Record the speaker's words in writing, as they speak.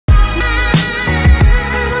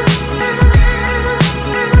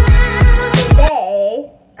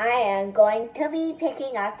to be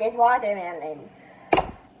picking up this watermelon.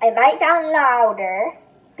 It might sound louder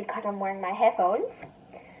because I'm wearing my headphones,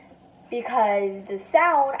 because the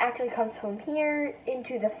sound actually comes from here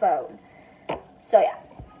into the phone. So yeah.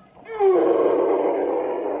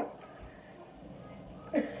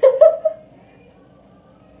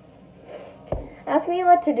 Ask me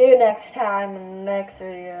what to do next time in the next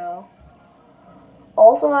video.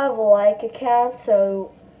 Also, I have a like account,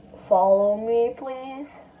 so follow me,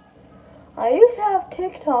 please. I used to have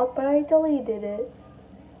TikTok, but I deleted it.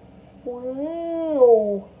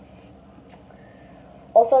 Wow.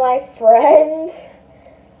 Also, my friend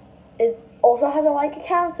also has a like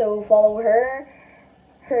account, so follow her.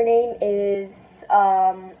 Her name is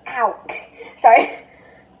sorry,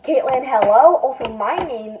 Caitlin. Hello. Also, my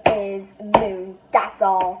name is Moon. That's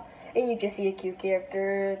all. And you just see a cute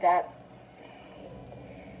character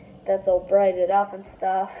that's all brightened up and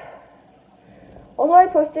stuff. Also, I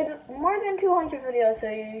posted more than 200 videos, so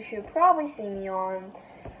you should probably see me on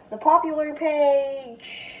the popular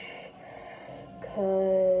page,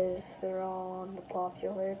 because they're all on the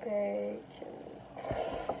popular page.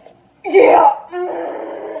 Yeah!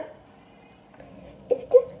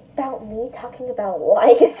 It's just about me talking about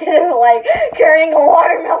like instead of like carrying a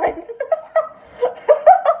watermelon.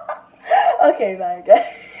 Okay, bye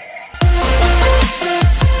guys.